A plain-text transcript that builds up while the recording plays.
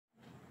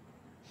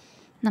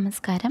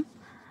നമസ്കാരം.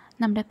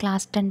 നമ്മുടെ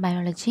class 10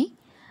 biology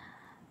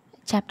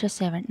chapter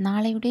 7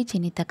 നാളെയുടെ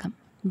ജനിതകം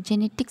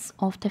ജെനറ്റിക്സ്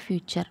ഓഫ് ദ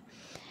ഫ്യൂച്ചർ.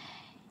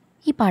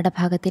 ഈ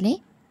പാഠഭാഗത്തിലെ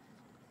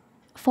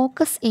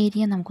ഫോക്കസ്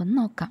ഏരിയ നമുക്കൊന്ന്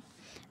നോക്കാം.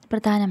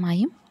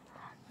 പ്രധാനമായും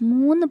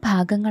 3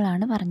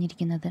 ഭാഗങ്ങളാണ്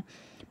പറഞ്ഞിരിക്കുന്നത്.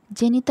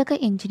 ജനിതക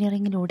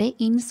എഞ്ചിനീയറിങ്ങിലൂടെ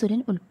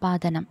ഇൻസുലിൻ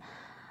ഉൽപ്പാദനം,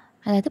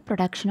 അതായത്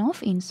production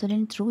of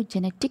insulin through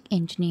genetic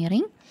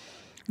engineering,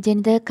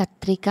 ജനിതക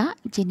കത്രിക,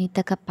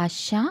 ജനിതക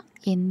പശ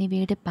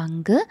എന്നിവയുടെ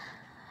പങ്ക്,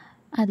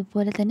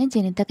 അതുപോലെ തന്നെ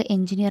ജനിതക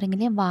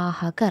എഞ്ചിനീയറിങ്ങിലെ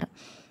വാഹകർ,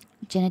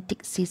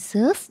 genetic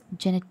scissors,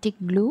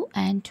 genetic glue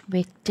and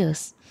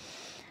vectors.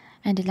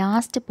 And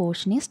last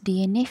portion is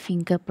DNA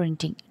finger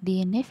printing.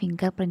 DNA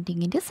finger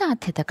പ്രിൻറ്റിങ്ങിൻ്റെ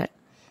സാധ്യതകൾ.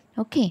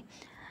 ഓക്കെ,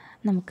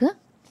 നമുക്ക്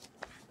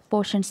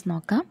പോർഷൻസ്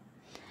നോക്കാം.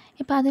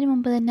 ഇപ്പോൾ അതിനു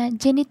മുമ്പ് തന്നെ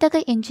ജനിതക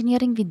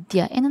എഞ്ചിനീയറിംഗ്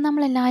വിദ്യ എന്ന്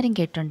നമ്മളെല്ലാവരും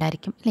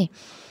കേട്ടിട്ടുണ്ടായിരിക്കും അല്ലേ?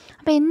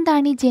 അപ്പോൾ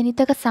എന്താണ് ഈ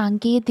ജനിതക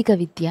സാങ്കേതിക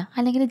വിദ്യ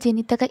അല്ലെങ്കിൽ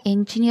ജനിതക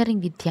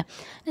എഞ്ചിനീയറിംഗ് വിദ്യ?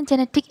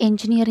 ജനറ്റിക്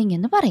എഞ്ചിനീയറിംഗ്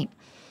എന്ന് പറയും.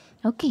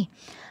 ഓക്കെ,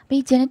 അപ്പോൾ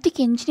ഈ ജനറ്റിക്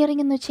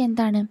എഞ്ചിനീയറിംഗ് എന്ന് വെച്ചാൽ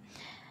എന്താണ്?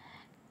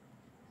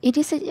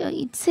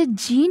 ഇറ്റ്സ് എ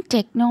ജീൻ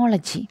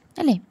ടെക്നോളജി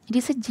അല്ലേ? It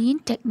is A gene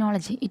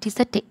technology. It is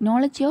A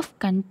technology of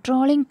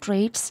controlling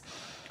traits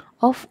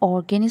of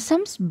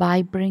organisms by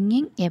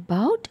bringing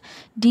about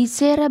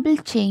desirable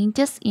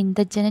changes in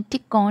the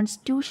genetic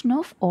constitution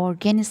of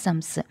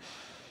organisms.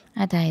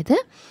 അതായത്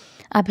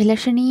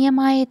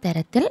അഭിലഷണീയമായ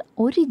തരത്തിൽ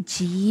ഒരു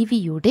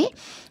ജീവിയുടെ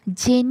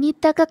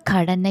ജനിതക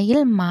ഘടനയിൽ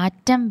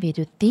മാറ്റം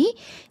വരുത്തി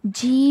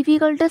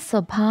ജീവികളുടെ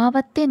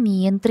സ്വഭാവത്തെ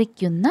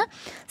നിയന്ത്രിക്കുന്ന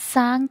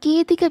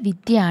സാങ്കേതിക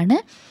വിദ്യയാണ്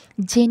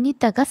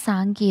ജനിതക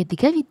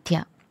സാങ്കേതിക വിദ്യ.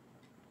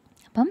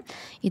 അപ്പം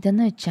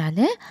ഇതെന്ന് വെച്ചാൽ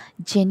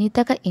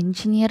ജനിതക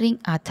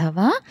എഞ്ചിനീയറിംഗ്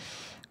അഥവാ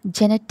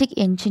genetic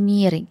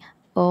engineering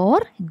or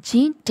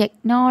gene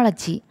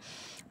technology.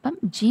 അപ്പം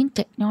ജീൻ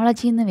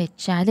ടെക്നോളജി എന്ന്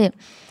വെച്ചാൽ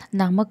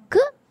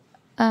നമുക്ക്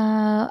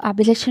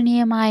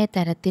അഭിലഷണീയമായ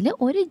തരത്തിൽ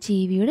ഒരു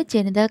ജീവിയുടെ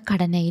ജനിതക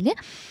ഘടനയിൽ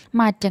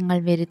മാറ്റങ്ങൾ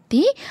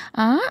വരുത്തി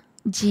ആ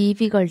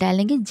ജീവികളുടെ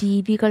അല്ലെങ്കിൽ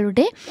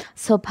ജീവികളുടെ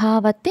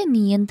സ്വഭാവത്തെ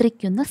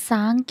നിയന്ത്രിക്കുന്ന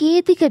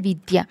സാങ്കേതിക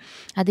വിദ്യ,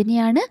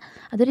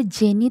 അതൊരു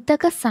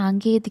ജനിതക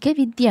സാങ്കേതിക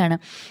വിദ്യയാണ്.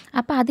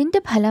 അപ്പോൾ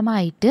അതിൻ്റെ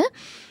ഫലമായിട്ട്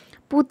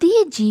പുതിയ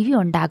ജീവി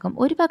ഉണ്ടാകും.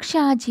 ഒരു പക്ഷേ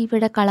ആ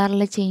ജീവിയുടെ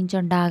കളറിൽ ചേഞ്ച്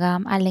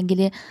ഉണ്ടാകാം,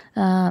 അല്ലെങ്കിൽ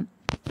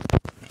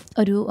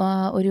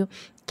ഒരു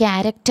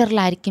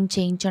ക്യാരക്ടറിലായിരിക്കും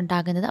ചേഞ്ച്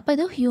ഉണ്ടാകുന്നത്. അപ്പോൾ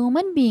ഇത്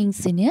ഹ്യൂമൻ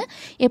ബീയിങ്സിന്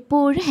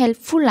എപ്പോഴും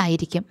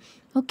ഹെൽപ്ഫുള്ളായിരിക്കും.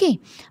 ഓക്കെ,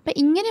 അപ്പോൾ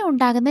ഇങ്ങനെ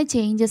ഉണ്ടാകുന്ന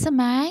ചേഞ്ചസ്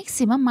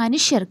മാക്സിമം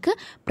മനുഷ്യർക്ക്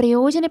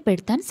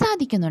പ്രയോജനപ്പെടുത്താൻ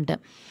സാധിക്കുന്നുണ്ട്.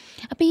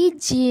 അപ്പോൾ ഈ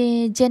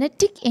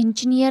ജനറ്റിക്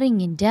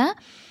എഞ്ചിനീയറിങ്ങിൻ്റെ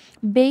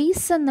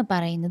ബേസ് എന്ന്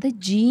പറയുന്നത്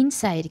ജീൻസ്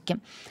ആയിരിക്കും.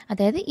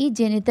 അതായത് ഈ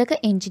ജനിതക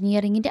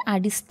എഞ്ചിനീയറിങ്ങിൻ്റെ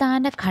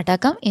അടിസ്ഥാന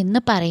ഘടകം എന്ന്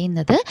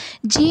പറയുന്നത്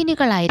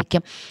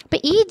ജീനുകളായിരിക്കും. അപ്പോൾ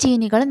ഈ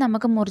ജീനുകൾ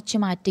നമുക്ക് മുറിച്ച്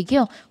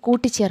മാറ്റുകയോ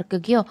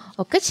കൂട്ടിച്ചേർക്കുകയോ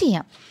ഒക്കെ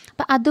ചെയ്യാം.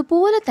 അപ്പം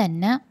അതുപോലെ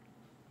തന്നെ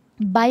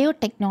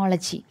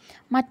ബയോടെക്നോളജി,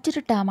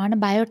 മറ്റൊരു ടേമാണ്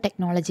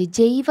ബയോടെക്നോളജി,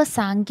 ജൈവ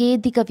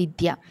സാങ്കേതിക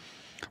വിദ്യ.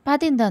 അപ്പോൾ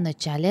അതെന്താണെന്ന്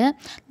വെച്ചാൽ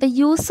the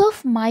use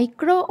of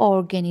micro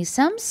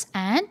organisms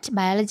and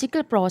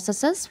biological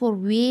processes for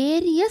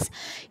various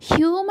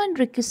human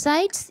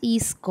requisites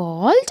is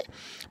called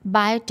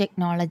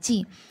biotechnology.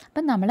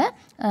 അപ്പം നമ്മൾ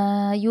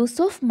use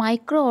of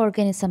micro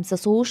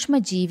organisms,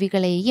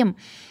 സൂക്ഷ്മജീവികളെയും,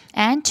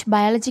 and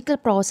biological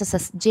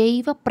processes,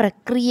 ജൈവ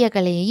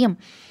പ്രക്രിയകളെയും,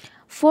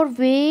 ഫോർ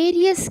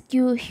വേരിയസ്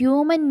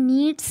ഹ്യൂമൻ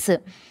നീഡ്സ്,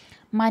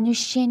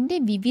 മനുഷ്യൻ്റെ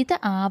വിവിധ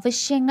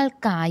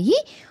ആവശ്യങ്ങൾക്കായി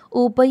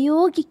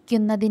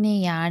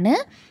ഉപയോഗിക്കുന്നതിനെയാണ്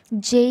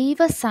ജൈവ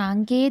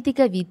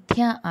സാങ്കേതിക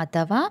വിദ്യ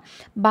അഥവാ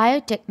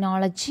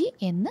ബയോടെക്നോളജി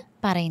എന്ന്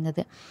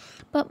പറയുന്നത്.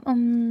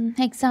 ഇപ്പം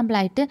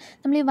എക്സാമ്പിളായിട്ട്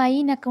നമ്മൾ ഈ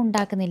വൈനൊക്കെ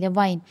ഉണ്ടാക്കുന്നില്ലേ,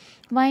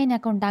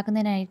 വൈനൊക്കെ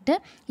ഉണ്ടാക്കുന്നതിനായിട്ട്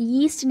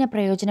ഈസ്റ്റിനെ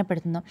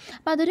പ്രയോജനപ്പെടുത്തുന്നു.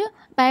 അപ്പോൾ അതൊരു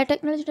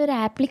ബയോടെക്നോളജിയുടെ ഒരു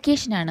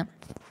ആപ്ലിക്കേഷനാണ്.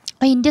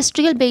 അപ്പോൾ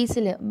ഇൻഡസ്ട്രിയൽ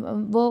ബേസിൽ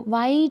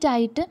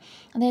വൈഡായിട്ട്,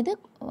 അതായത്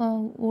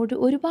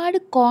ഒരുപാട്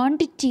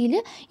ക്വാണ്ടിറ്റിയിൽ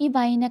ഈ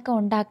വൈനൊക്കെ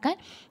ഉണ്ടാക്കാൻ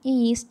ഈ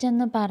ഈസ്റ്റ്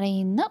എന്ന്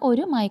പറയുന്ന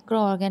ഒരു മൈക്രോ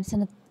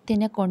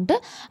ഓർഗാനിസത്തിനെ കൊണ്ട്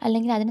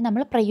അല്ലെങ്കിൽ അതിനെ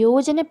നമ്മൾ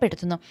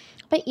പ്രയോജനപ്പെടുത്തുന്നു.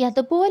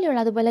 അപ്പോൾ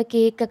അതുപോലെ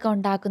കേക്കൊക്കെ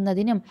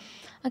ഉണ്ടാക്കുന്നതിനും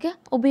ഒക്കെ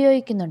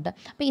ഉപയോഗിക്കുന്നുണ്ട്.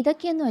 അപ്പോൾ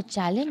ഇതൊക്കെയെന്ന്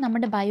വെച്ചാൽ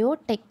നമ്മുടെ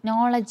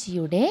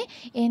ബയോടെക്നോളജിയുടെ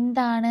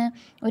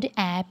ഒരു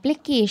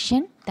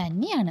ആപ്ലിക്കേഷൻ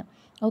തന്നെയാണ്.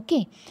 ഓക്കെ,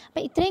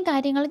 അപ്പോൾ ഇത്രയും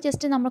കാര്യങ്ങൾ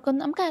ജസ്റ്റ്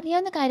നമുക്ക്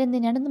അറിയാവുന്ന കാര്യം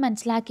തന്നെയാണ്, ഒന്ന്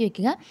മനസ്സിലാക്കി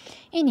വെക്കുക.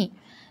 ഇനി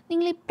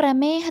നിങ്ങൾ ഈ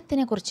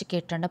പ്രമേഹത്തിനെ കുറിച്ച്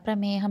കേട്ടിട്ടുണ്ടോ?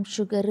 പ്രമേഹം,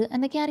 ഷുഗർ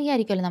എന്നൊക്കെ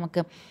അറിയാമായിരിക്കുമല്ലോ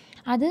നമുക്ക്.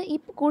 അത് ഈ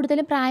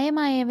കൂടുതലും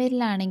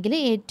പ്രായമായവരിലാണെങ്കിൽ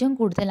ഏറ്റവും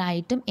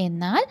കൂടുതലായിട്ടും,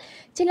 എന്നാൽ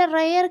ചില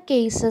റെയർ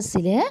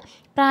കേസസിൽ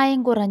പ്രായം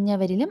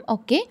കുറഞ്ഞവരിലും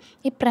ഒക്കെ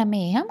ഈ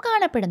പ്രമേഹം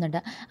കാണപ്പെടുന്നുണ്ട്.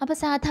 അപ്പോൾ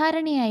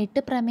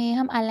സാധാരണയായിട്ട്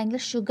പ്രമേഹം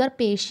അല്ലെങ്കിൽ ഷുഗർ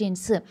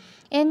പേഷ്യൻസ്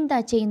എന്താ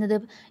ചെയ്യുന്നത്?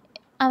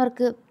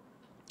 അവർക്ക്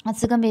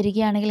അസുഖം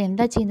വരികയാണെങ്കിൽ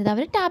എന്താ ചെയ്യുന്നത്?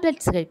 അവർ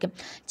ടാബ്ലറ്റ്സ് കഴിക്കും.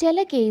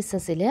 ചില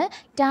കേസസിൽ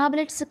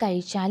ടാബ്ലറ്റ്സ്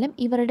കഴിച്ചാലും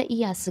ഇവരുടെ ഈ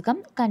അസുഖം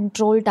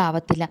കൺട്രോൾഡ്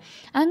ആവത്തില്ല.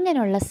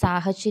 അങ്ങനെയുള്ള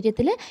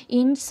സാഹചര്യത്തിൽ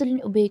ഇൻസുലിൻ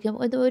ഉപയോഗിക്കും.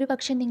 ഒരു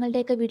പക്ഷേ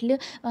നിങ്ങളുടെയൊക്കെ വീട്ടിൽ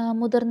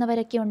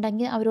മുതിർന്നവരൊക്കെ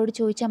ഉണ്ടെങ്കിൽ അവരോട്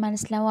ചോദിച്ചാൽ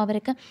മനസ്സിലാവും,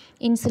 അവരൊക്കെ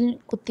ഇൻസുലിൻ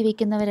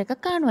കുത്തിവെക്കുന്നവരൊക്കെ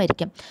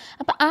കാണുമായിരിക്കും.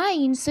 അപ്പോൾ ആ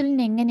ഇൻസുലിൻ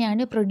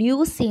എങ്ങനെയാണ്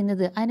പ്രൊഡ്യൂസ്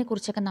ചെയ്യുന്നത്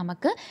അതിനെക്കുറിച്ചൊക്കെ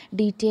നമുക്ക്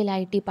ഡീറ്റെയിൽ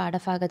ആയിട്ട് ഈ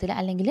പാഠഭാഗത്തിൽ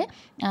അല്ലെങ്കിൽ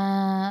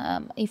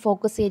ഈ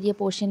ഫോക്കസ് ഏരിയ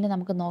പോർഷനിൽ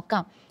നമുക്ക്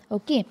നോക്കാം.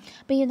 ഓക്കെ.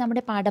 അപ്പോൾ ഈ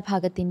നമ്മുടെ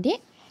പാഠഭാഗത്തിൻ്റെ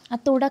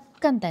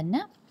തുടക്കം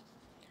തന്നെ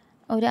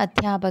ഒരു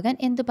അധ്യാപകൻ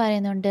എന്ത്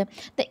പറയുന്നുണ്ട്?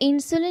 The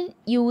insulin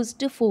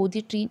used for the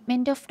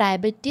treatment of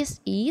diabetes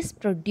is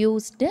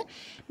produced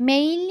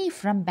mainly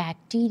from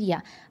bacteria.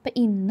 അപ്പോൾ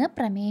ഇന്ന്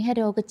പ്രമേഹ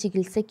രോഗ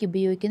ചികിത്സയ്ക്ക്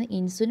ഉപയോഗിക്കുന്ന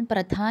ഇൻസുലിൻ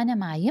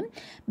പ്രധാനമായും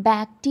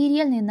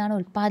ബാക്ടീരിയയിൽ നിന്നാണ്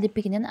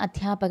ഉൽപ്പാദിപ്പിക്കുന്നതെന്ന്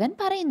അധ്യാപകൻ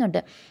പറയുന്നുണ്ട്.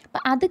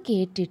 അപ്പോൾ അത്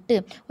കേട്ടിട്ട്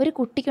ഒരു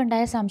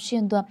കുട്ടിക്കുണ്ടായ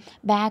സംശയം എന്തുവാ?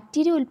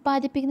 ബാക്ടീരിയ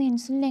ഉൽപ്പാദിപ്പിക്കുന്ന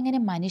ഇൻസുലിൻ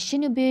എങ്ങനെ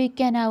മനുഷ്യന്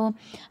ഉപയോഗിക്കാനാവും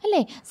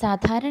അല്ലേ?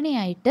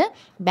 സാധാരണയായിട്ട്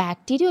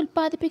ബാക്ടീരിയ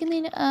ഉൽപ്പാദിപ്പിക്കുന്ന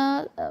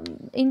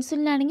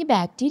ഇൻസുലിനാണെങ്കിൽ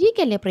ബാക്ടീരിയക്കല്ലേ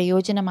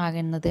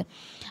പ്രയോജനമാകുന്നത്.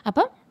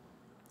 അപ്പം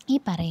ഈ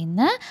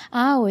പറയുന്ന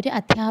ആ ഒരു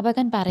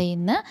അധ്യാപകൻ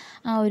പറയുന്ന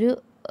ആ ഒരു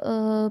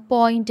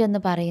പോയിൻ്റ് എന്ന്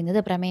പറയുന്നത്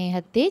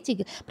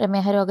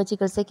പ്രമേഹ രോഗ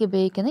ചികിത്സയ്ക്ക്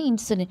ഉപയോഗിക്കുന്ന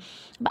ഇൻസുലിൻ.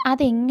 അപ്പം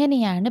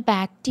അതെങ്ങനെയാണ്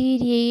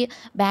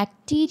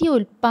ബാക്ടീരിയ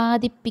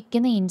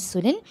ഉൽപ്പാദിപ്പിക്കുന്ന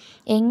ഇൻസുലിൻ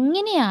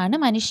എങ്ങനെയാണ്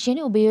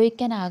മനുഷ്യന്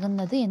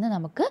ഉപയോഗിക്കാനാകുന്നത് എന്ന്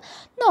നമുക്ക്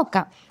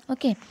നോക്കാം.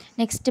 ഓക്കെ.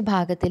 നെക്സ്റ്റ്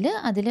ഭാഗത്തിൽ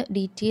അതിൽ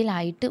ഡീറ്റെയിൽ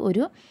ആയിട്ട്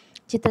ഒരു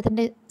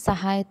ചിത്രത്തിൻ്റെ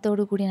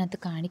സഹായത്തോടു കൂടി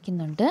അതിനകത്ത്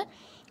കാണിക്കുന്നുണ്ട്.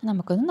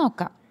 നമുക്കൊന്ന്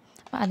നോക്കാം.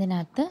 അപ്പോൾ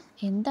അതിനകത്ത്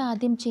എന്താ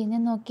ആദ്യം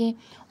ചെയ്യുന്നതെന്ന് നോക്കിയേ.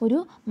 ഒരു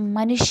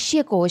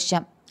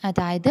മനുഷ്യകോശം,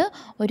 അതായത്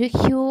ഒരു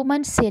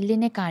ഹ്യൂമൻ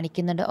സെല്ലിനെ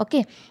കാണിക്കുന്നുണ്ട്.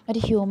 ഓക്കെ. ഒരു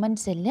ഹ്യൂമൻ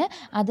സെല്ല്,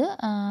 അത്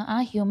ആ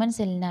ഹ്യൂമൻ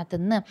സെല്ലിനകത്ത്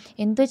നിന്ന്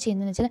എന്തോ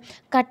ചെയ്യുന്നതെന്ന് വെച്ചാൽ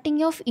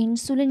കട്ടിങ് ഓഫ്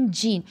ഇൻസുലിൻ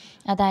ജീൻ,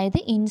 അതായത്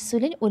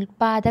insulin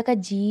ഉൽപ്പാദക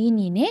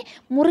ജീനിനെ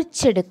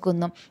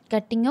മുറിച്ചെടുക്കുന്നു.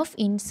 Cutting of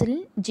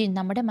insulin gene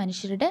നമ്മുടെ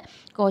മനുഷ്യരുടെ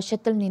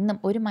കോശത്തിൽ നിന്നും,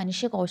 ഒരു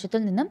മനുഷ്യ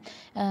കോശത്തിൽ നിന്നും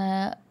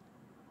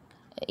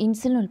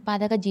ഇൻസുലിൻ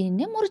ഉൽപ്പാദക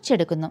ജീനിനെ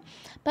മുറിച്ചെടുക്കുന്നു.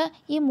 അപ്പോൾ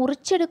ഈ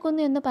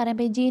മുറിച്ചെടുക്കുന്നു എന്ന്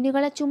പറയുമ്പോൾ ഈ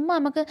ജീനുകളെ ചുമ്മാ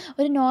നമുക്ക്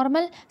ഒരു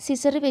നോർമൽ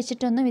സിസർ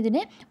വെച്ചിട്ടൊന്നും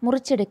ഇതിനെ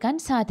മുറിച്ചെടുക്കാൻ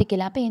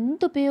സാധിക്കില്ല. അപ്പോൾ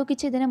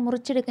എന്തുപയോഗിച്ച് ഇതിനെ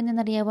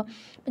മുറിച്ചെടുക്കുന്നതെന്നറിയാമോ?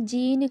 അപ്പോൾ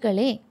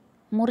ജീനുകളെ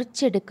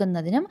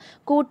മുറിച്ചെടുക്കുന്നതിനും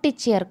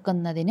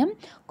കൂട്ടിച്ചേർക്കുന്നതിനും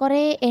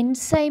കുറേ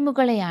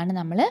എൻസൈമുകളെയാണ്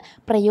നമ്മൾ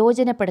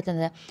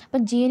പ്രയോജനപ്പെടുത്തുന്നത്.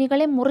 അപ്പം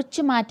ജീനുകളെ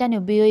മുറിച്ചു മാറ്റാൻ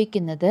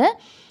ഉപയോഗിക്കുന്നത്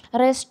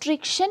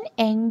റെസ്ട്രിക്ഷൻ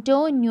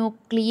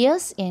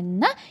എൻഡോന്യൂക്ലിയസ്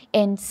എന്ന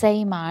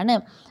എൻസൈമാണ്.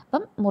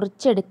 അപ്പം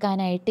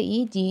മുറിച്ചെടുക്കാനായിട്ട് ഈ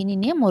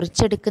ജീനിനെ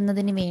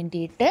മുറിച്ചെടുക്കുന്നതിന്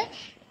വേണ്ടിയിട്ട്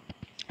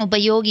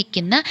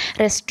ഉപയോഗിക്കുന്ന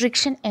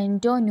റെസ്ട്രിക്ഷൻ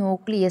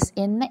എൻഡോന്യൂക്ലിയസ്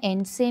എന്ന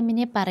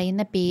എൻസൈമിനെ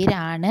പറയുന്ന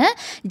പേരാണ്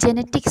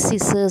ജനറ്റിക്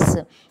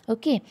സിസേഴ്സ്.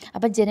 ഓക്കെ.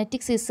 അപ്പോൾ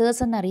ജനറ്റിക്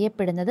സിസേഴ്സ്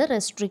എന്നറിയപ്പെടുന്നത്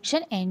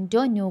റെസ്ട്രിക്ഷൻ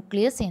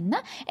എൻഡോന്യൂക്ലിയസ് എന്ന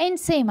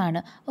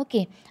എൻസൈമാണ്.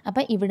 ഓക്കെ.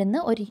 അപ്പോൾ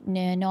ഇവിടുന്ന് ഒരു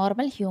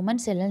നോർമൽ ഹ്യൂമൻ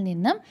സെല്ലിൽ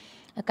നിന്നും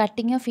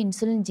കട്ടിങ് ഓഫ്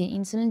ഇൻസുലിൻ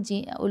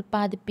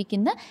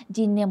ഉൽപ്പാദിപ്പിക്കുന്ന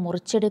ജീനിനെ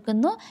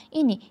മുറിച്ചെടുക്കുന്നു.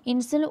 ഇനി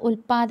ഇൻസുലിൻ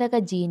ഉൽപ്പാദക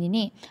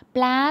ജീനിനെ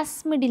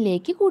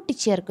പ്ലാസ്മിഡിലേക്ക്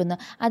കൂട്ടിച്ചേർക്കുന്നു.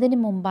 അതിന്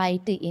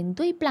മുമ്പായിട്ട്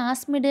എന്തോ ഈ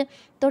പ്ലാസ്മിഡ്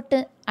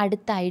തൊട്ട്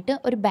അടുത്തായിട്ട്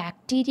ഒരു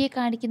ബാക്ടീരിയ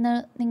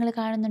നിങ്ങൾ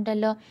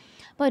കാണുന്നുണ്ടല്ലോ.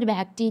 അപ്പോൾ ഒരു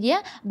ബാക്ടീരിയ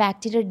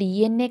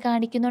DNA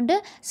കാണിക്കുന്നുണ്ട്.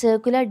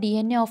 Circular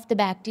DNA of the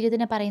bacteria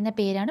തന്നെ പറയുന്ന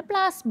പേരാണ്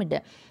പ്ലാസ്മിഡ്.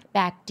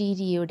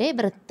 ബാക്ടീരിയയുടെ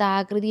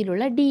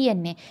വൃത്താകൃതിയിലുള്ള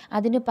DNA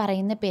അതിന്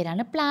പറയുന്ന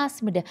പേരാണ്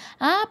പ്ലാസ്മിഡ്.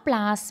 ആ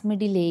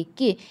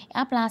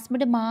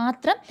പ്ലാസ്മിഡ്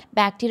മാത്രം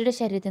ബാക്ടീരിയയുടെ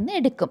ശരീരത്തിൽ നിന്ന്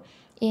എടുക്കും.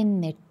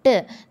 എന്നിട്ട്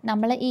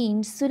നമ്മൾ ഈ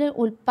ഇൻസുലിൻ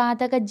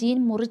ഉൽപ്പാദക ജീൻ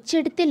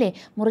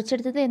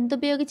മുറിച്ചെടുത്തത്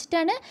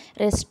എന്തുപയോഗിച്ചിട്ടാണ്?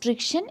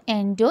 Restriction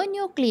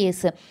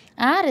endonuclease.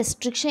 ആ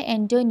റെസ്ട്രിക്ഷൻ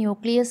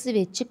എൻഡോന്യൂക്ലിയസ്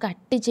വെച്ച്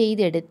കട്ട്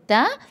ചെയ്തെടുത്ത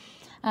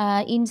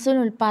ഇൻസുലിൻ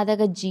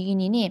ഉൽപ്പാദക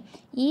ജീനിനെ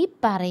ഈ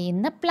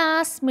പറയുന്ന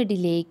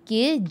പ്ലാസ്മിഡിലേക്ക്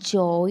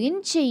ജോയിൻ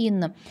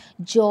ചെയ്യുന്നു.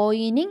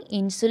 ജോയിനിങ്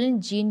ഇൻസുലിൻ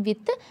ജീൻ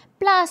വിത്ത്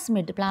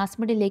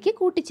പ്ലാസ്മിഡിലേക്ക്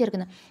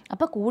കൂട്ടിച്ചേർക്കുന്നു.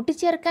 അപ്പോൾ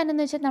കൂട്ടിച്ചേർക്കാൻ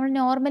എന്ന് വെച്ചാൽ നമ്മൾ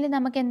നോർമലി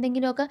നമുക്ക്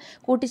എന്തെങ്കിലുമൊക്കെ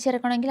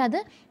കൂട്ടിച്ചേർക്കണമെങ്കിൽ അത്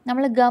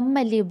നമ്മൾ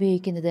ഗമ്മല്ലേ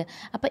ഉപയോഗിക്കുന്നത്.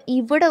 അപ്പോൾ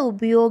ഇവിടെ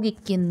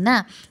ഉപയോഗിക്കുന്ന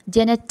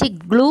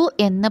ജനറ്റിക് ഗ്ലൂ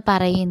എന്ന്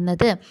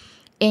പറയുന്നത്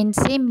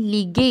എൻസൈം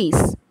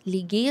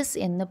ലിഗേസ്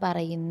എന്ന്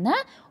പറയുന്ന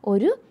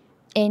ഒരു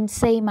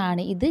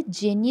എൻസൈമാണ്. ഇത്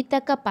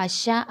ജനിതക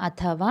പശ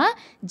അഥവാ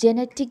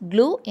ജനറ്റിക്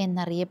ഗ്ലൂ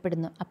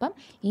എന്നറിയപ്പെടുന്നു. അപ്പം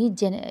ഈ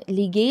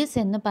ലിഗേസ്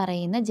എന്ന്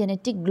പറയുന്ന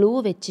ജനറ്റിക് ഗ്ലൂ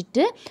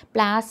വെച്ചിട്ട്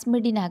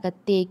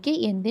പ്ലാസ്മിഡിനകത്തേക്ക്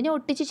എന്തിനെ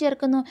ഒട്ടിച്ച്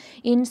ചേർക്കുന്നു?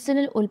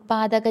 ഇൻസുലിൻ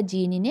ഉൽപ്പാദക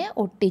ജീനിനെ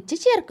ഒട്ടിച്ച്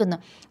ചേർക്കുന്നു.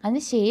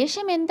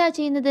 അതിനുശേഷം എന്താ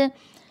ചെയ്യുന്നത്?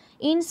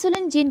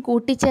 ഇൻസുലിൻ ജീൻ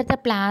കൂട്ടിച്ചേർത്ത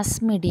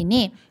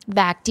പ്ലാസ്മിഡിനെ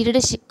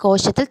ബാക്ടീരിയയുടെ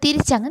കോശത്തിൽ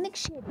തിരിച്ചങ്ങ്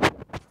നിക്ഷേപിക്കും.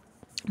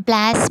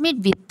 Plasmid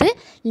with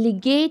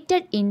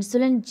ligated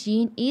insulin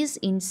gene is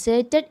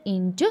inserted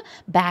into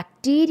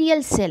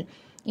bacterial cell.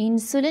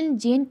 Insulin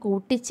gene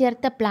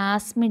കൂട്ടിച്ചേർത്ത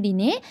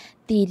പ്ലാസ്മിഡിനെ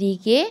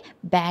തിരികെ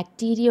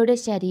ബാക്ടീരിയയുടെ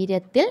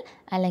ശരീരത്തിൽ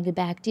അല്ലെങ്കിൽ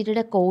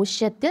ബാക്ടീരിയയുടെ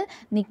കോശത്തിൽ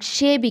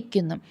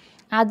നിക്ഷേപിക്കുന്നു.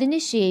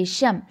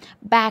 അതിനുശേഷം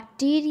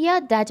bacteria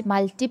that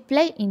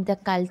multiply in the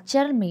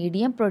cultural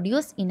medium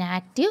produce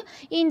inactive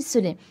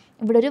insulin.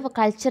 ഇവിടെ ഒരു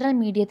കൾച്ചറൽ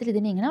മീഡിയത്തിൽ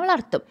ഇതിനെ ഇങ്ങനെ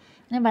വളർത്തും.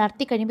 അങ്ങനെ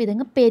വളർത്തി കഴിയുമ്പോൾ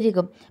ഇതങ്ങ്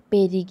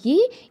പെരുകി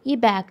ഈ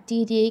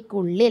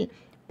ബാക്ടീരിയയ്ക്കുള്ളിൽ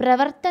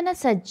പ്രവർത്തന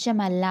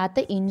സജ്ജമല്ലാത്ത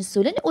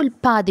ഇൻസുലിൻ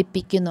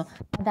ഉൽപ്പാദിപ്പിക്കുന്നു.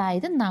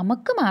 അതായത്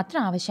നമുക്ക് മാത്രം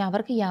ആവശ്യം,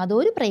 അവർക്ക്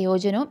യാതൊരു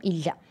പ്രയോജനവും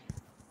ഇല്ല.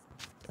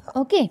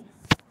 ഓക്കെ,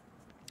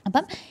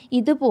 അപ്പം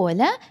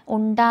ഇതുപോലെ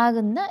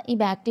ഉണ്ടാകുന്ന ഈ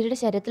ബാക്ടീരിയയുടെ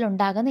ശരീരത്തിൽ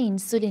ഉണ്ടാകുന്ന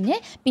ഇൻസുലിനെ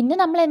പിന്നെ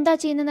നമ്മൾ എന്താ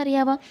ചെയ്യുന്നതെന്ന്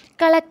അറിയാമോ?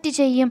 കളക്ട്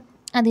ചെയ്യും,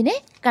 അതിനെ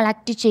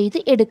കളക്ട് ചെയ്ത്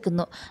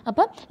എടുക്കുന്നു.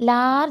 അപ്പം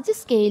ലാർജ്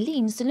സ്കെയിലിൽ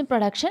ഇൻസുലിൻ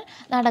പ്രൊഡക്ഷൻ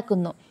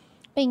നടക്കുന്നു.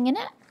 അപ്പം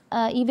ഇങ്ങനെ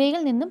ഇവയിൽ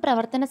നിന്നും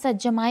പ്രവർത്തന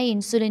സജ്ജമായ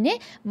ഇൻസുലിനെ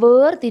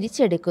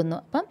വേർതിരിച്ചെടുക്കുന്നു.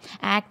 അപ്പം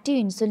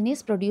active insulin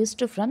is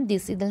produced from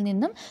this. ഇതിൽ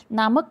നിന്നും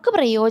നമുക്ക്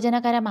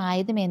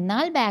പ്രയോജനകരമായതും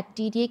എന്നാൽ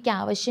ബാക്ടീരിയയ്ക്ക്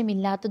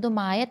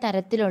ആവശ്യമില്ലാത്തതുമായ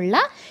തരത്തിലുള്ള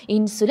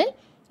ഇൻസുലിൻ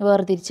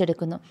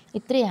വേർതിരിച്ചെടുക്കുന്നു.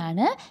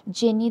 ഇത്രയാണ്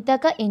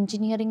ജനിതക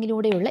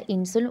എൻജിനീയറിങ്ങിലൂടെയുള്ള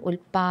ഇൻസുലിൻ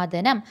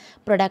ഉൽപ്പാദനം,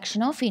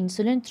 production of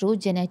insulin through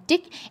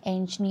genetic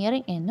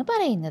engineering എന്ന്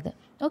പറയുന്നത്.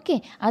 ഓക്കെ,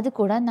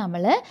 അതുകൂടാതെ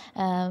നമ്മൾ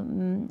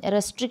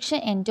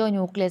റെസ്ട്രിക്ഷൻ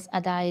എൻഡോന്യൂക്ലിയസ്,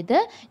 അതായത്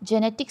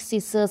ജനറ്റിക്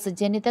സിസേഴ്സ്,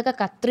 ജനിതക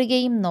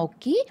കത്രികയും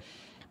നോക്കി.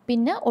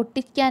 പിന്നെ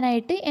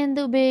ഒട്ടിക്കാനായിട്ട് എന്ത്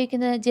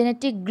ഉപയോഗിക്കുന്നത്?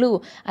 Genetic glue.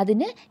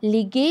 അതിന്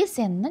ലിഗേസ്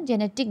എന്ന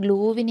ജനറ്റിക്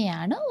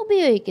ഗ്ലൂവിനെയാണ്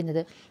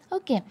ഉപയോഗിക്കുന്നത്.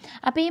 ഓക്കെ,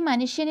 അപ്പോൾ ഈ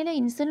മനുഷ്യനിലെ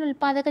ഇൻസുലിൻ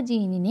ഉൽപ്പാദക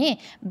ജീനിനെ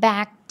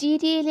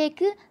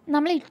ബാക്ടീരിയയിലേക്ക്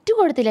നമ്മൾ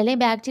ഇട്ടുകൊടുത്തില്ല,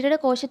 അല്ലെങ്കിൽ ബാക്ടീരിയയുടെ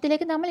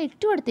കോശത്തിലേക്ക് നമ്മൾ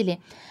ഇട്ടുകൊടുത്തില്ലേ?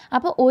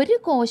 അപ്പോൾ ഒരു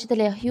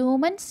കോശത്തിലെ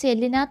ഹ്യൂമൻ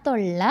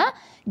സെല്ലിനകത്തുള്ള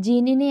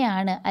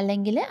ജീനിനെയാണ്,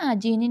 അല്ലെങ്കിൽ ആ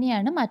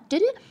ജീനിനെയാണ്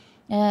മറ്റൊരു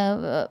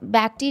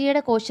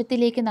ബാക്ടീരിയയുടെ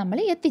കോശത്തിലേക്ക്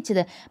നമ്മൾ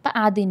എത്തിച്ചത്. അപ്പം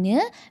അതിന്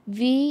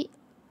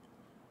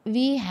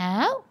വി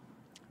ഹാവ്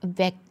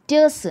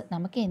വെക്റ്റേഴ്സ്.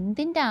 നമുക്ക്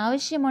എന്തിൻ്റെ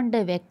ആവശ്യമുണ്ട്?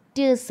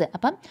 വെക്റ്റേഴ്സ്.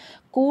 അപ്പം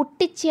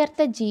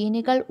കൂട്ടിച്ചേർത്ത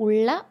ജീനുകൾ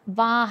ഉള്ള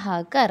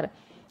വാഹകർ.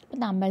 അപ്പം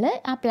നമ്മൾ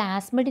ആ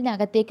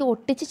പ്ലാസ്മിഡിനകത്തേക്ക്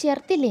ഒട്ടിച്ച്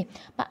ചേർത്തില്ലേ?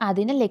 അപ്പം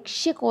അതിനെ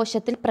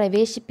ലക്ഷ്യകോശത്തിൽ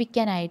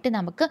പ്രവേശിപ്പിക്കാനായിട്ട്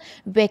നമുക്ക്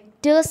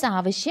വെക്റ്റേഴ്സ്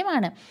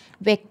ആവശ്യമാണ്.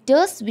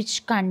 Vectors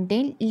which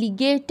contain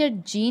ലിഗേറ്റഡ്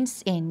jeans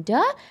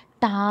enter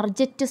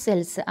target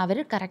cells. Our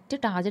correct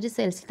target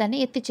സെൽസിൽ തന്നെ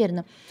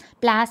എത്തിച്ചേരുന്നു.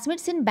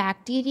 Plasmids in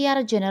bacteria are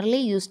generally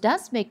used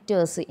as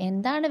vectors.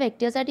 എന്താണ്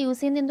വെക്റ്റേഴ്സായിട്ട് യൂസ്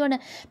ചെയ്യുന്നത്? എന്തുകൊണ്ട്?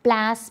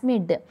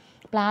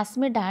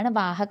 പ്ലാസ്മിഡാണ്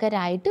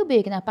വാഹകരായിട്ട്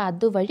ഉപയോഗിക്കുന്നത്. അപ്പോൾ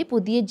അതുവഴി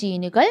പുതിയ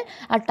ജീനുകൾ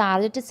ആ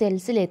ടാർജറ്റ്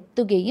സെൽസിൽ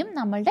എത്തുകയും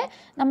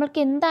നമ്മൾക്ക്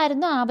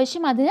എന്തായിരുന്നു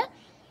ആവശ്യം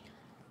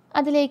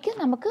അതിലേക്ക്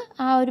നമുക്ക്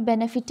ആ ഒരു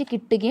ബെനഫിറ്റ്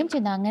കിട്ടുകയും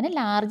ചെയ്യുന്നു. അങ്ങനെ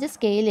ലാർജ്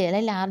സ്കെയിലിൽ,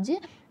 അല്ലെങ്കിൽ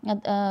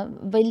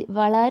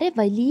വളരെ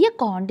വലിയ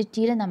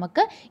ക്വാണ്ടിറ്റിയിൽ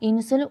നമുക്ക്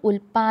ഇൻസുലിൻ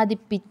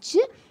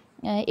ഉൽപ്പാദിപ്പിച്ച്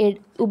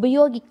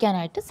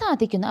ഉപയോഗിക്കാനായിട്ട്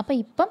സാധിക്കുന്നു. അപ്പോൾ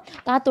ഇപ്പം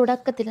ആ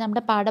തുടക്കത്തിൽ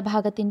നമ്മുടെ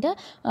പാഠഭാഗത്തിൻ്റെ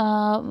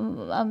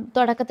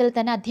തുടക്കത്തിൽ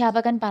തന്നെ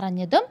അധ്യാപകൻ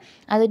പറഞ്ഞതും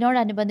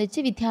അതിനോടനുബന്ധിച്ച്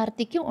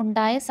വിദ്യാർത്ഥിക്ക്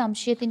ഉണ്ടായ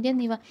സംശയത്തിൻ്റെ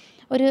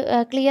ഒരു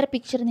ക്ലിയർ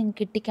പിക്ചർ നിങ്ങൾക്ക്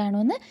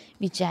കിട്ടിക്കാണുമെന്ന്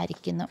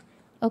വിചാരിക്കുന്നു.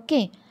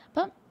 ഓക്കെ,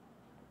 അപ്പം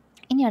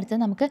ഇനി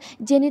അടുത്തത് നമുക്ക്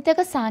ജനിതക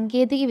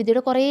സാങ്കേതിക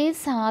വിദ്യയുടെ കുറേ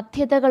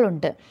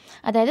സാധ്യതകളുണ്ട്.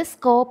 അതായത്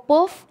സ്കോപ്പ്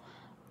ഓഫ്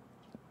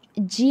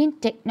ജീൻ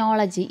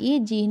ടെക്നോളജി. ഈ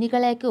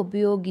ജീനുകളെയൊക്കെ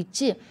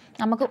ഉപയോഗിച്ച്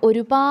നമുക്ക്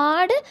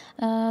ഒരുപാട്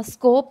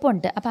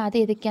സ്കോപ്പുണ്ട്. അപ്പോൾ അത്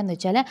ഏതൊക്കെയാണെന്ന്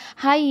വെച്ചാൽ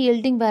ഹൈ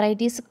ഈൽഡിങ്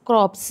വെറൈറ്റീസ്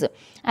ക്രോപ്സ്,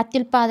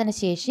 അത്യുൽപാദന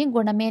ശേഷിയും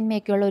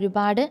ഗുണമേന്മയൊക്കെയുള്ള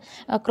ഒരുപാട്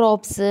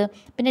ക്രോപ്സ്.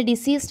 പിന്നെ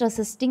ഡിസീസ്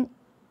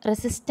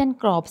റെസിസ്റ്റൻറ്റ്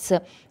ക്രോപ്സ്,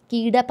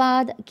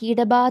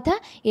 കീടബാധ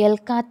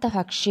ഏൽക്കാത്ത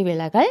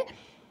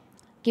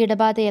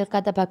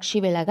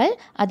ഭക്ഷ്യവിളകൾ,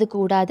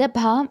 അതുകൂടാതെ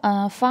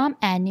ഫാം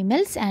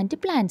ആനിമൽസ് ആൻഡ്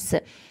പ്ലാന്റ്സ്,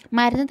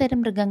 മരുന്ന് തരം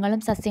മൃഗങ്ങളും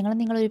സസ്യങ്ങളും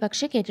നിങ്ങൾ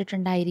ഒരുപക്ഷെ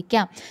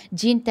കേട്ടിട്ടുണ്ടായിരിക്കാം.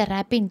 Gene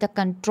therapy in the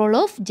control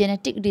of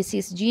genetic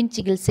disease, gene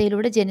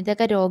ചികിത്സയിലൂടെ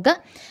ജനിതക രോഗ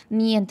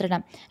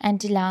നിയന്ത്രണം.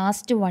 And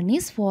last one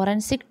is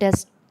forensic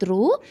test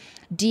through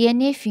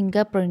DNA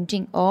finger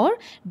printing or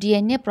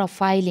DNA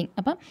profiling.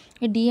 അപ്പം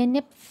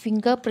DNA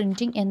ഫിംഗർ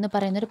പ്രിൻറ്റിംഗ് എന്ന്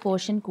പറയുന്നൊരു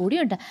പോർഷൻ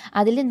കൂടിയുണ്ട്.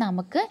 അതിൽ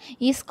നമുക്ക്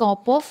ഈ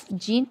സ്കോപ്പ് ഓഫ്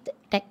ജീൻ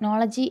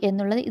ടെക്നോളജി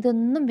എന്നുള്ളത്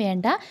ഇതൊന്നും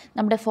വേണ്ട,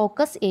 നമ്മുടെ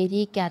focus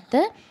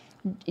ഏരിയയ്ക്കകത്ത്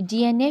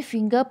DNA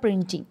finger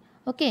printing.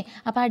 Okay,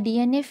 അപ്പോൾ ആ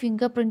DNA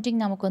ഫിംഗർ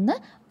പ്രിൻറ്റിംഗ് നമുക്കൊന്ന്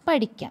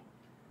പഠിക്കാം.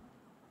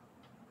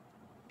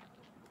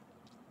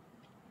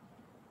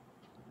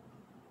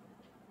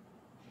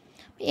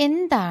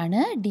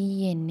 എന്താണ്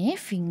DNA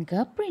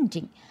ഫിംഗർ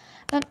പ്രിൻറ്റിംഗ്?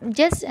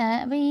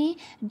 അപ്പം ഈ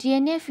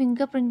DNA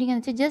ഫിംഗർ പ്രിൻറ്റിംഗ്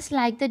എന്ന് വെച്ചാൽ just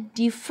like the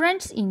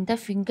difference in the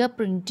finger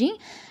printing,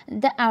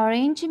 the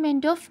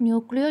arrangement of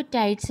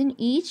nucleotides in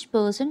each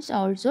persons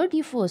also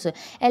differs.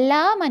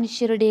 എല്ലാ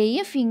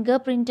മനുഷ്യരുടെയും ഫിംഗർ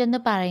പ്രിൻറ്റ് എന്ന്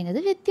പറയുന്നത്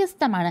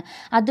വ്യത്യസ്തമാണ്.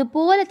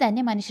 അതുപോലെ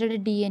തന്നെ മനുഷ്യരുടെ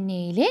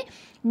DNAയിലെ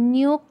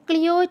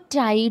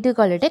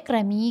ന്യൂക്ലിയോടൈഡുകളുടെ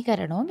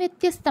ക്രമീകരണവും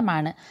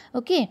വ്യത്യസ്തമാണ്.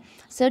 Okay,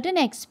 certain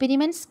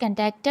experiments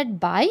conducted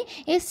by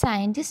A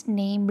scientist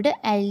named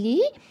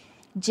Ali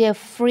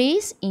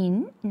Jeffries in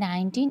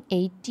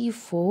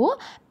 1984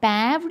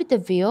 paved the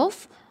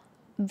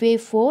way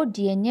for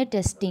DNA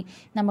testing.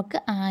 നമുക്ക്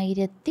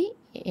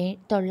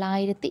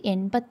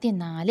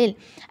 1984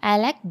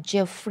 അലക്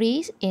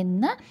ജെഫ്രീസ്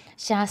എന്ന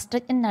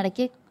ശാസ്ത്രജ്ഞൻ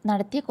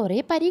നടത്തിയ കുറേ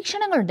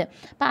പരീക്ഷണങ്ങളുണ്ട്.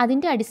 അപ്പോൾ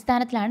അതിൻ്റെ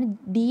അടിസ്ഥാനത്തിലാണ്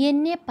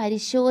DNA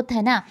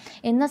പരിശോധന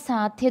എന്ന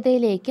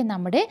സാധ്യതയിലേക്ക്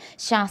നമ്മുടെ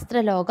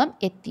ശാസ്ത്രലോകം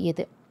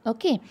എത്തിയത്.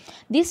 Okay,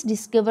 this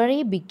discovery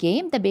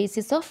became the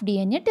basis of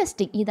DNA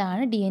testing.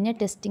 ഇതാണ് DNA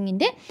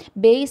ടെസ്റ്റിങ്ങിൻ്റെ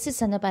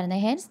ബേസിസ് എന്ന്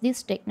പറയുന്നത്. Hence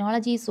this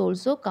technology is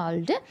also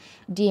called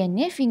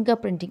DNA finger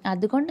printing.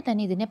 അതുകൊണ്ട്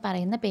തന്നെ ഇതിനെ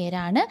പറയുന്ന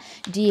പേരാണ്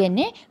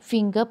DNA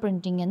ഫിംഗർ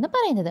പ്രിൻറ്റിംഗ് എന്ന്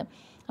പറയുന്നത്.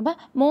 അപ്പോൾ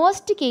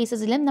മോസ്റ്റ്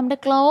കേസസിലും നമ്മുടെ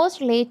ക്ലോസ്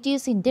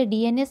റിലേറ്റീവ്സിൻ്റെ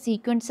DNA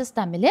സീക്വൻസസ്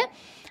തമ്മിൽ,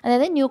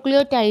 അതായത്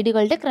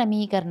ന്യൂക്ലിയോടൈഡുകളുടെ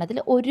ക്രമീകരണത്തിൽ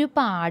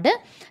ഒരുപാട്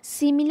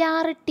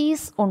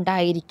സിമിലാരിറ്റീസ്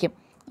ഉണ്ടായിരിക്കും.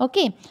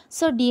 Okay,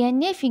 so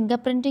DNA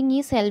fingerprinting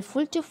is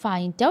helpful to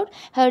find out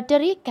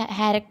hereditary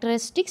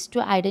characteristics to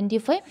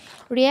identify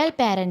real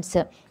parents.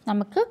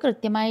 നമുക്ക്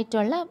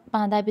കൃത്യമായിട്ടുള്ള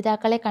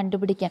മാതാപിതാക്കളെ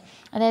കണ്ടുപിടിക്കാം.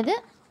 അതായത്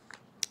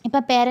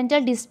ഇപ്പോൾ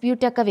പേരൻ്റൽ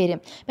ഡിസ്പ്യൂട്ടൊക്കെ വരും.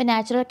 ഇപ്പോൾ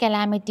നാച്ചുറൽ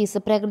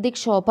കലാമിറ്റീസ്,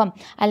 പ്രകൃതിക്ഷോഭം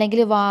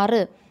അല്ലെങ്കിൽ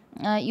വാറ്,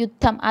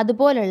 യുദ്ധം,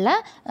 അതുപോലുള്ള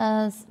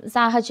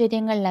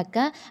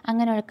സാഹചര്യങ്ങളിലൊക്കെ,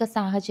 അങ്ങനെയൊക്കെ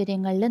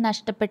സാഹചര്യങ്ങളിൽ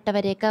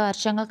നഷ്ടപ്പെട്ടവരെയൊക്കെ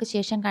വർഷങ്ങൾക്ക്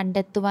ശേഷം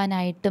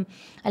കണ്ടെത്തുവാനായിട്ടും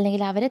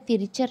അല്ലെങ്കിൽ അവരെ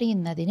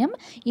തിരിച്ചറിയുന്നതിനും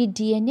ഈ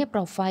DNA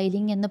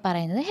പ്രൊഫൈലിംഗ് എന്ന്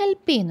പറയുന്നത്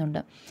ഹെൽപ്പ്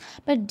ചെയ്യുന്നുണ്ട്.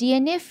 അപ്പോൾ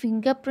DNA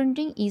finger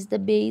printing is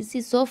the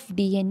basis of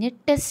DNA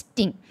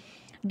testing.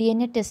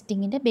 DNA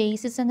ടെസ്റ്റിങ്ങിൻ്റെ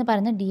basis എന്ന്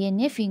പറയുന്നത്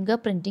DNA ഫിംഗർ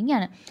പ്രിൻറ്റിംഗ്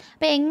ആണ്.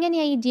 അപ്പോൾ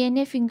എങ്ങനെയാണ് ഈ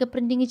DNA ഫിംഗർ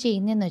പ്രിൻറ്റിംഗ്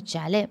ചെയ്യുന്നതെന്ന്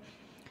വെച്ചാൽ,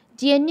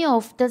 DNA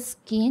of the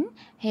skin,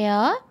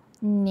 hair,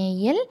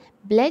 nail,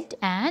 blood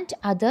and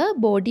other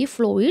body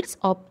fluids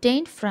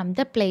obtained from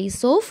the place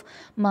of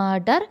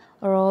murder,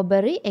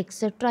 robbery,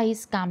 etc.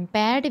 is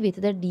compared with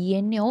the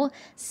DNA of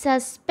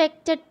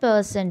suspected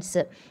persons.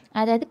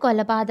 അതായത്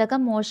കൊലപാതകം,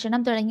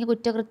 മോഷണം തുടങ്ങിയ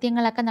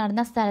കുറ്റകൃത്യങ്ങളൊക്കെ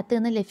നടന്ന സ്ഥലത്ത്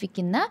നിന്ന്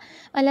ലഭിക്കുന്ന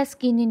വല്ല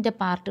സ്കിന്നിൻ്റെ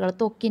പാർട്ടുകൾ,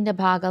 ത്വക്കിൻ്റെ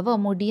ഭാഗമോ,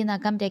 മുടി,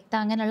 നഖം, രക്തം,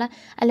 അങ്ങനെയുള്ള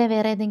അല്ലെ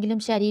വേറെ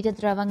ഏതെങ്കിലും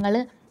ശരീരദ്രവങ്ങൾ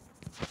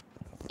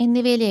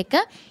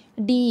എന്നിവയിലേക്ക്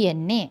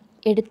DNA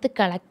എടുത്ത്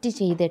കളക്ട്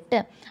ചെയ്തിട്ട്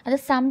അത്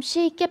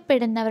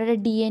സംശയിക്കപ്പെടുന്നവരുടെ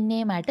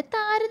DNAയുമായിട്ട്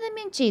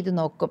താരതമ്യം ചെയ്ത്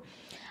നോക്കും.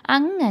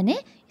 അങ്ങനെ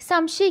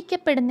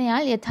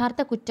സംശയിക്കപ്പെടുന്നയാൾ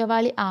യഥാർത്ഥ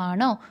കുറ്റവാളി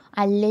ആണോ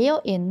അല്ലയോ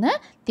എന്ന്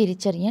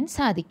തിരിച്ചറിയാൻ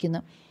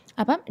സാധിക്കുന്നു.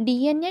 അപ്പം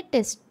DNA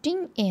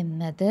ടെസ്റ്റിംഗ്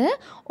എന്നത്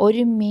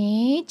ഒരു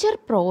മേജർ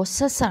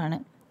പ്രോസസ്സാണ്.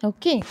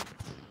 ഓക്കെ,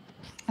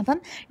 അപ്പം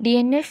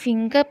DNA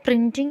finger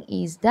printing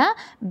is the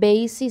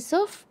basis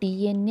of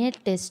DNA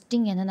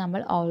testing എന്ന്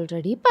നമ്മൾ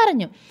ഓൾറെഡി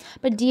പറഞ്ഞു.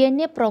 അപ്പോൾ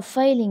DNA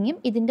പ്രൊഫൈലിങ്ങും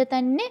ഇതിൻ്റെ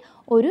തന്നെ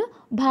ഒരു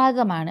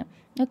ഭാഗമാണ്.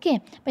 ഓക്കെ,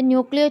 അപ്പം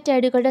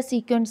ന്യൂക്ലിയോടൈഡുകളുടെ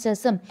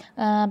സീക്വൻസസും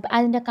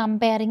അതിൻ്റെ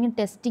കമ്പയറിങ്ങും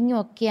ടെസ്റ്റിങ്ങും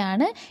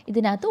ഒക്കെയാണ്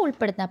ഇതിനകത്ത്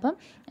ഉൾപ്പെടുത്തുന്നത്. അപ്പം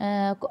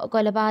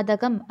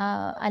കൊലപാതകം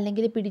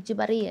അല്ലെങ്കിൽ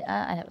പിടിച്ചുപറി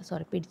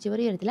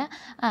വരത്തില്ല,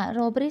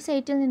 റോബറി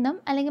സൈറ്റിൽ നിന്നും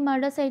അല്ലെങ്കിൽ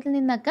മർഡർ സൈറ്റിൽ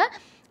നിന്നൊക്കെ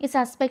ഈ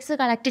സസ്പെക്ട്സ്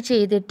കളക്ട്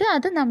ചെയ്തിട്ട്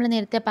അത് നമ്മൾ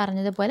നേരത്തെ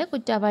പറഞ്ഞതുപോലെ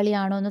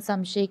കുറ്റവാളിയാണോ എന്ന്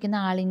സംശയിക്കുന്ന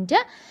ആളിൻ്റെ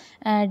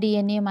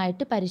DNA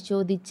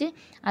പരിശോധിച്ച്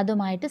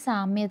അതുമായിട്ട്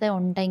സാമ്യത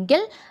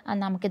ഉണ്ടെങ്കിൽ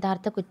നമുക്ക്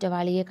യഥാർത്ഥ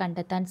കുറ്റവാളിയെ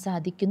കണ്ടെത്താൻ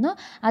സാധിക്കുന്നു.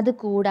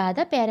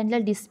 അതുകൂടാതെ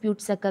പേരൻ്റൽ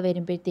ഡിസ്പ്യൂട്ട്സ് ഒക്കെ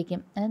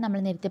വരുമ്പോഴത്തേക്കും, അത് നമ്മൾ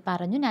നേരത്തെ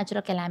പറഞ്ഞു,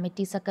 നാച്ചുറൽ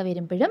കലാമിറ്റീസ് ഒക്കെ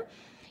വരുമ്പോഴും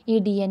ഈ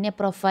DNA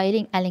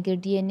പ്രൊഫൈലിംഗ് അല്ലെങ്കിൽ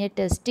DNA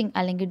ടെസ്റ്റിംഗ്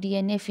അല്ലെങ്കിൽ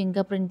DNA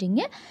ഫിംഗർ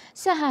പ്രിൻറ്റിങ്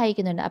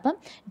സഹായിക്കുന്നുണ്ട്. അപ്പം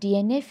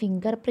DNA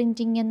ഫിംഗർ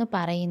പ്രിൻറ്റിങ് എന്ന്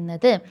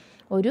പറയുന്നത്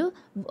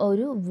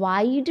ഒരു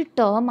വൈഡ്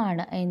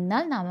ടേമാണ്.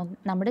 എന്നാൽ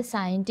നമ്മുടെ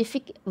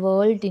സയൻറ്റിഫിക്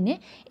വേൾഡിന്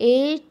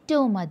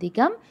ഏറ്റവും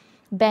അധികം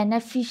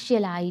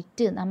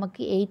ബെനഫിഷ്യലായിട്ട്,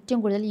 നമുക്ക് ഏറ്റവും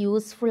കൂടുതൽ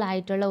യൂസ്ഫുൾ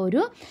ആയിട്ടുള്ള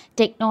ഒരു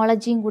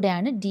ടെക്നോളജിയും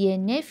കൂടെയാണ്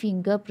DNA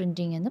ഫിംഗർ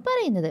പ്രിൻറ്റിങ് എന്ന്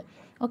പറയുന്നത്.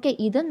 ഓക്കെ,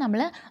 ഇതും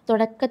നമ്മൾ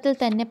തുടക്കത്തിൽ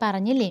തന്നെ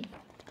പറഞ്ഞില്ലേ,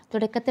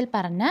 തുടക്കത്തിൽ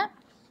പറഞ്ഞ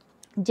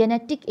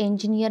ജനറ്റിക്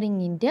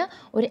എൻജിനീയറിങ്ങിൻ്റെ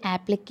ഒരു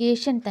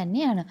ആപ്ലിക്കേഷൻ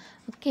തന്നെയാണ്.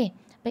 ഓക്കെ,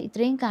 അപ്പോൾ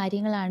ഇത്രയും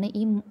കാര്യങ്ങളാണ്,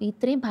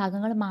 ഇത്രയും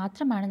ഭാഗങ്ങൾ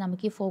മാത്രമാണ്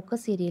നമുക്ക് ഈ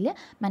ഫോക്കസ് ഏരിയയിൽ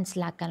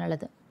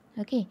മനസ്സിലാക്കാനുള്ളത്.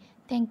 Okay,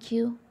 thank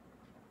you.